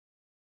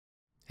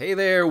Hey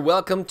there,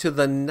 welcome to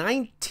the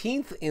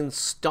 19th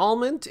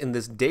installment in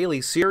this daily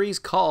series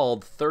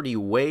called 30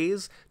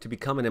 Ways to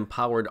Become an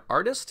Empowered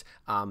Artist.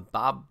 I'm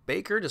Bob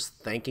Baker, just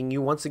thanking you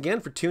once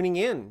again for tuning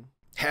in.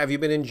 Have you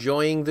been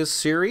enjoying this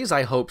series?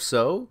 I hope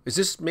so. Is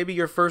this maybe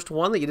your first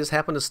one that you just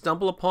happened to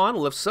stumble upon?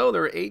 Well, if so,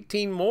 there are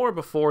 18 more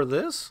before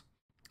this.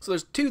 So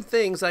there's two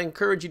things I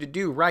encourage you to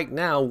do right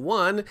now.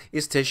 One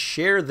is to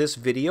share this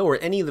video or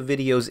any of the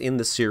videos in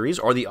the series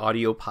or the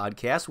audio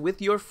podcast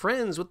with your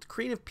friends, with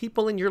creative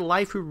people in your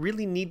life who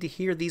really need to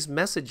hear these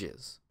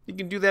messages. You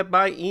can do that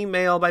by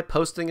email, by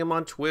posting them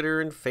on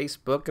Twitter and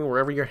Facebook and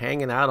wherever you're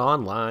hanging out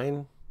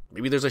online.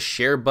 Maybe there's a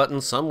share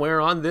button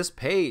somewhere on this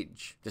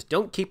page. Just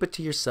don't keep it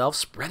to yourself,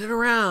 spread it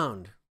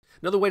around.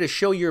 Another way to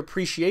show your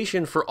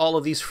appreciation for all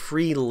of these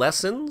free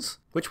lessons,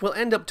 which will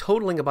end up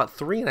totaling about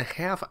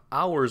 3.5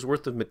 hours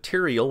worth of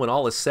material when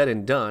all is said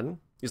and done,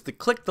 is to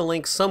click the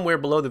link somewhere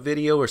below the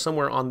video or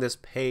somewhere on this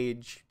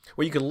page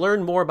where you can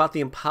learn more about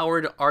the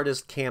Empowered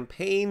Artist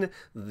campaign,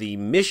 the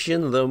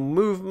mission, the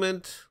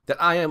movement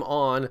that I am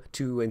on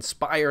to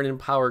inspire and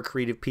empower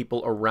creative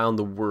people around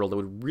the world. I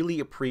would really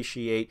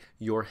appreciate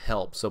your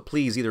help. So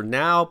please either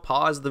now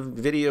pause the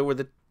video or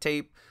the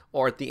tape,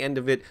 or at the end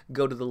of it,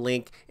 go to the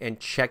link and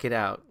check it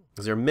out.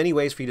 Because there are many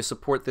ways for you to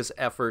support this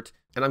effort,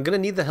 and I'm going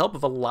to need the help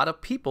of a lot of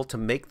people to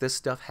make this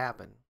stuff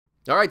happen.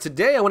 All right,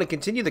 today I want to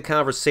continue the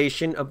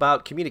conversation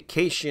about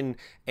communication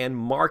and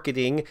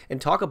marketing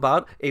and talk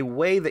about a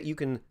way that you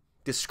can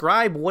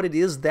describe what it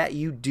is that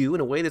you do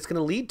in a way that's going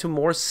to lead to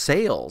more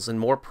sales and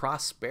more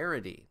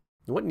prosperity.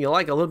 Wouldn't you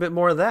like a little bit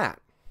more of that?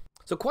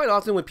 So quite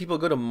often when people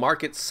go to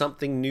market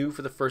something new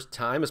for the first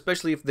time,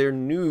 especially if they're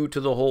new to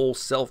the whole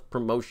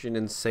self-promotion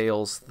and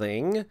sales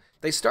thing,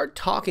 they start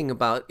talking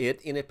about it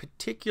in a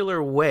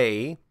particular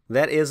way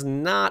that is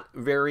not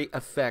very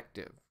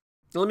effective.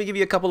 Now, let me give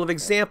you a couple of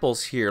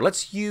examples here.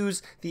 Let's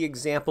use the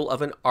example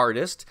of an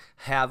artist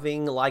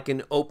having like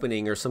an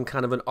opening or some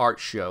kind of an art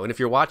show. And if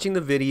you're watching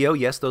the video,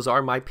 yes, those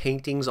are my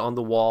paintings on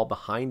the wall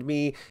behind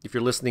me. If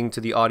you're listening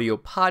to the audio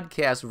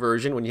podcast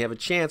version, when you have a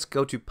chance,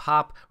 go to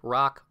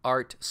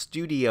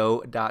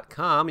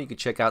poprockartstudio.com. You can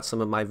check out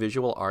some of my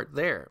visual art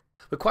there.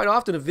 But quite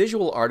often a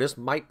visual artist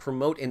might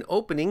promote an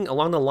opening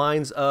along the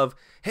lines of,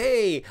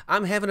 hey,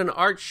 I'm having an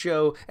art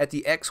show at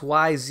the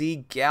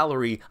XYZ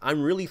gallery.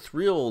 I'm really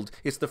thrilled.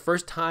 It's the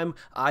first time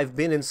I've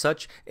been in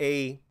such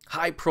a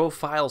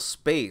high-profile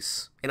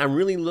space, and I'm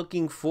really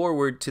looking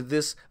forward to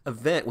this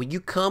event. Will you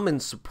come and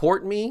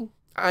support me?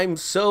 I'm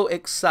so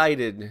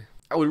excited.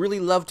 I would really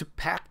love to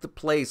pack the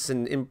place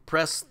and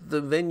impress the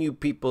venue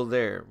people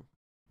there.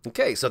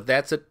 Okay, so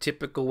that's a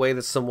typical way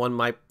that someone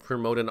might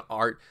promote an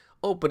art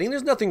opening.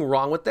 There's nothing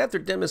wrong with that. They're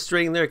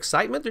demonstrating their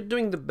excitement. They're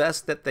doing the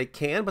best that they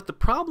can. But the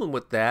problem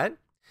with that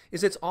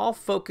is it's all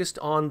focused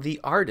on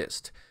the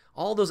artist.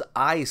 All those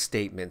I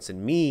statements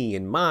and me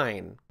and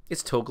mine,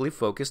 it's totally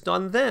focused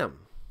on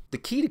them. The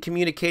key to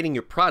communicating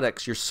your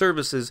products, your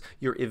services,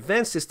 your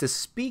events is to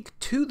speak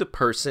to the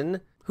person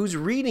who's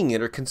reading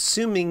it or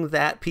consuming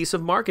that piece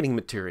of marketing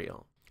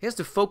material. It has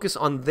to focus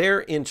on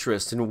their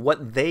interest and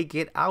what they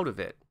get out of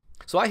it.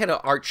 So I had an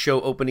art show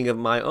opening of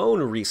my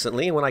own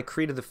recently, and when I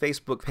created the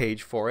Facebook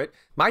page for it,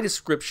 my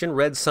description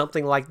read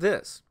something like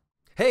this.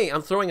 Hey,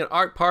 I'm throwing an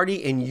art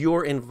party and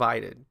you're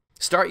invited.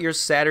 Start your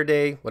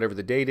Saturday, whatever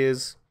the date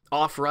is,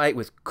 off right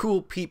with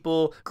cool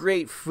people,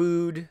 great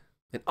food,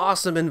 an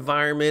awesome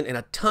environment, and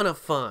a ton of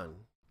fun.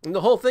 And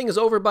the whole thing is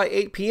over by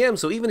 8 p.m.,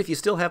 so even if you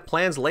still have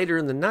plans later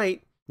in the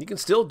night, you can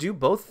still do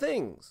both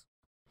things.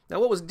 Now,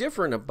 what was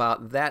different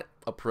about that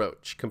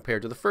approach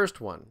compared to the first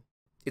one?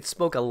 It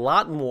spoke a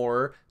lot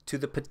more to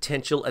the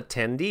potential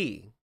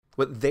attendee,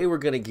 what they were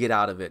going to get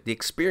out of it, the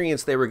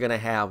experience they were going to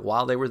have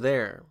while they were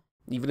there.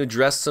 Even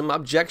addressed some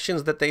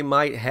objections that they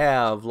might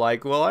have,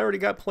 like, well, I already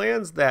got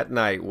plans that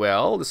night.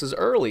 Well, this is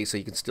early, so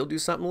you can still do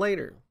something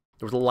later.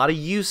 There was a lot of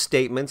you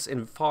statements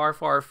and far,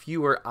 far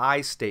fewer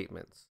I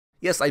statements.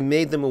 Yes, I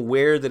made them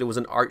aware that it was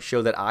an art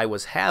show that I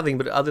was having,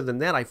 but other than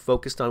that, I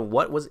focused on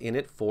what was in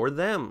it for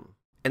them.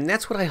 And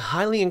that's what I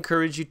highly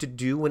encourage you to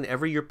do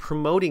whenever you're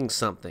promoting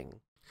something.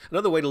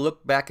 Another way to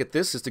look back at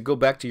this is to go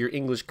back to your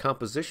English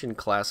composition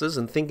classes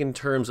and think in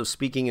terms of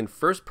speaking in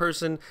first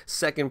person,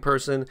 second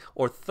person,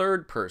 or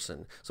third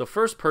person. So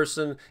first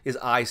person is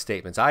I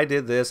statements. I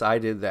did this, I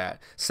did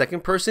that.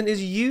 Second person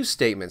is you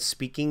statements,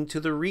 speaking to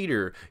the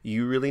reader.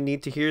 You really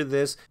need to hear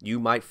this. You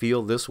might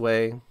feel this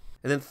way.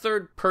 And then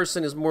third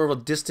person is more of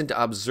a distant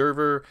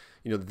observer.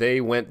 You know, they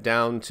went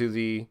down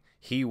to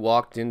he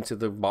walked into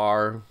the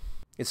bar.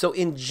 And so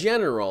in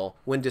general,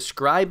 when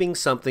describing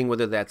something,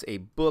 whether that's a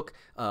book,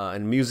 a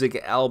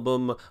music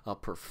album, a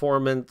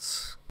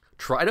performance,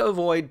 try to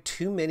avoid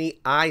too many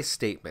I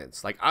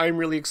statements. Like, I'm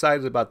really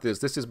excited about this.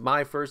 This is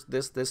my first,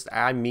 this,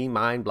 I, me,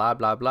 mine, blah,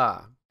 blah,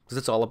 blah. Because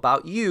it's all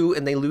about you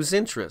and they lose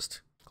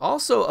interest.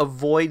 Also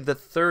avoid the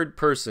third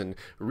person.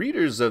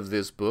 Readers of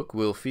this book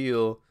will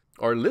feel,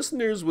 or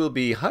listeners will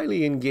be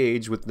highly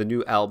engaged with the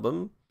new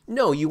album.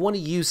 No, you want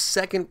to use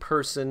second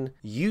person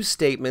you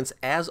statements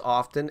as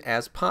often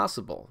as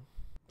possible.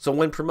 So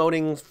when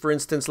promoting, for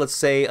instance, let's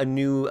say a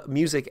new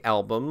music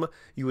album,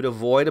 you would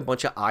avoid a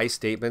bunch of I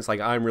statements like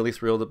I'm really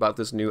thrilled about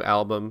this new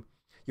album.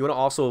 You want to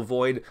also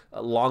avoid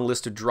a long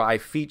list of dry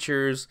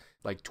features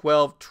like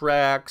 12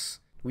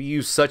 tracks. We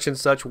use such and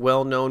such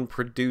well-known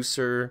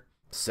producer,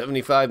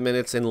 75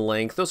 minutes in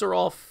length. Those are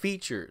all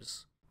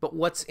features. But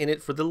what's in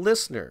it for the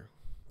listener?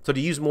 So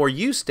to use more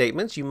you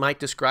statements, you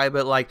might describe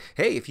it like,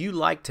 hey, if you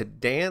like to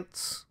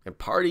dance and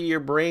party your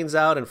brains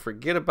out and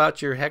forget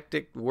about your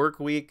hectic work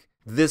week,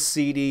 this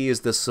CD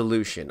is the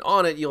solution.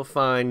 On it, you'll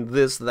find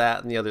this,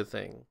 that, and the other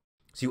thing.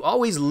 So you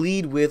always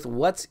lead with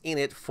what's in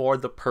it for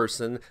the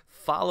person.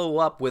 Follow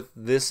up with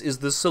this is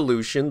the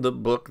solution, the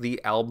book, the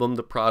album,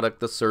 the product,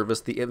 the service,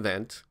 the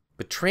event.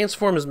 But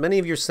transform as many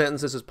of your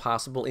sentences as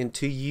possible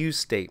into you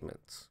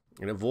statements.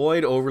 And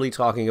avoid overly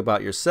talking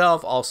about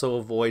yourself. Also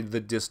avoid the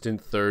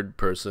distant third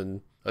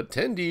person.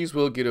 Attendees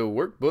will get a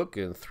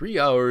workbook and 3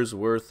 hours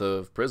worth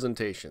of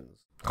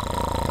presentations.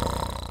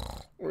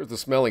 Where's the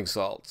smelling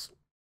salts?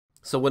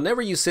 So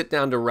whenever you sit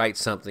down to write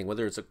something,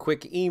 whether it's a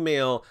quick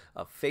email,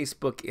 a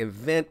Facebook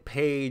event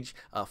page,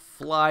 a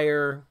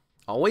flyer,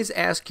 always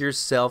ask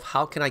yourself,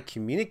 how can I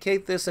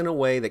communicate this in a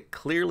way that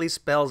clearly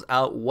spells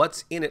out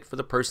what's in it for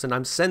the person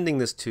I'm sending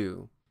this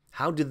to?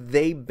 How do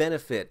they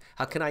benefit?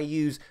 How can I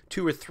use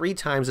 2 or 3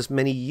 times as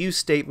many you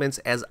statements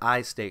as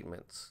I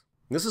statements?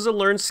 This is a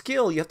learned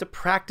skill. You have to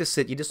practice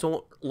it. You just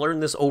don't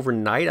learn this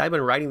overnight. I've been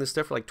writing this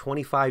stuff for like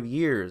 25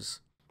 years.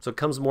 So it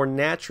comes more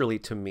naturally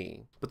to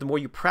me. But the more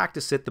you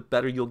practice it, the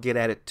better you'll get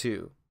at it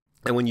too.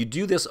 And when you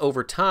do this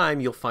over time,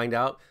 you'll find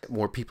out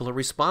more people are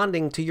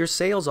responding to your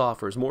sales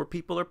offers. More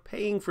people are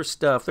paying for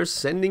stuff. They're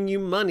sending you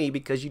money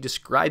because you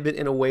described it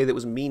in a way that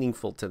was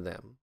meaningful to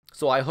them.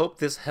 So I hope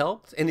this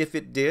helped. And if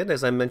it did,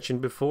 as I mentioned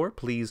before,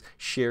 please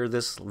share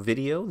this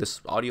video, this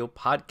audio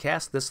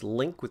podcast, this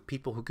link with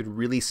people who could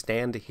really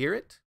stand to hear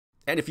it.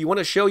 And if you want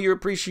to show your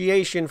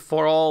appreciation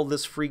for all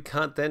this free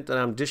content that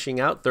I'm dishing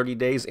out 30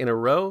 days in a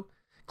row,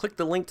 click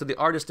the link to the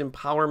Artist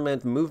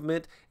Empowerment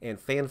Movement and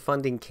Fan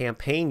Funding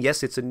Campaign.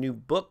 Yes, it's a new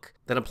book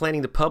that I'm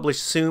planning to publish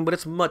soon, but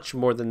it's much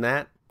more than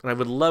that. And I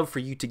would love for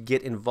you to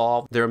get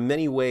involved. There are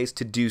many ways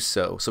to do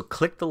so. So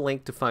click the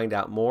link to find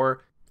out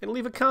more and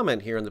leave a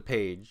comment here on the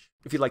page.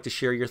 If you'd like to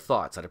share your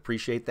thoughts, I'd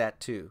appreciate that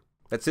too.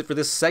 That's it for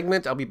this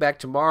segment. I'll be back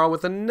tomorrow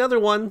with another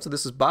one. So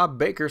this is Bob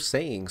Baker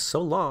saying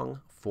so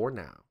long for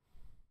now.